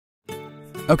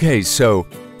Okay, so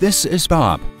this is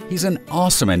Bob. He's an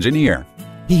awesome engineer.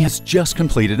 He has just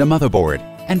completed a motherboard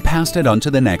and passed it on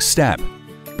to the next step.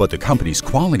 But the company's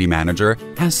quality manager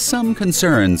has some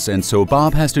concerns, and so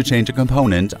Bob has to change a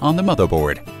component on the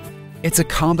motherboard. It's a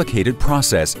complicated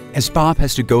process, as Bob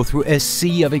has to go through a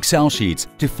sea of Excel sheets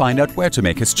to find out where to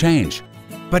make his change.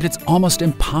 But it's almost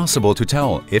impossible to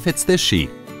tell if it's this sheet,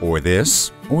 or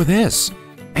this, or this.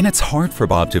 And it's hard for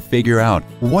Bob to figure out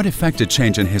what effect a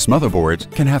change in his motherboard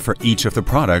can have for each of the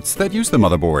products that use the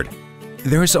motherboard.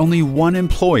 There is only one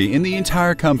employee in the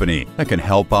entire company that can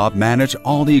help Bob manage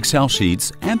all the Excel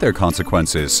sheets and their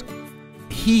consequences.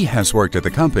 He has worked at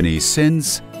the company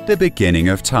since the beginning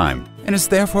of time and is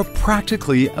therefore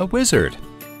practically a wizard.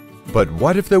 But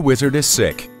what if the wizard is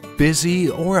sick, busy,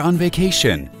 or on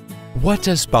vacation? What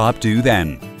does Bob do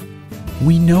then?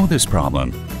 We know this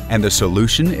problem, and the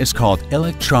solution is called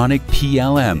Electronic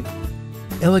PLM.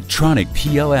 Electronic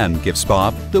PLM gives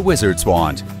Bob the wizard's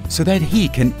wand so that he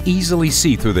can easily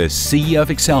see through the sea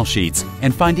of Excel sheets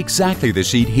and find exactly the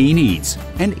sheet he needs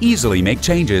and easily make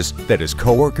changes that his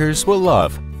coworkers will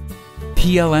love.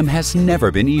 PLM has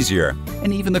never been easier,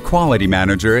 and even the quality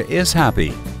manager is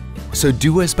happy. So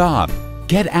do as Bob.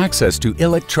 Get access to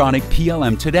Electronic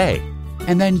PLM today,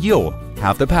 and then you'll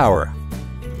have the power.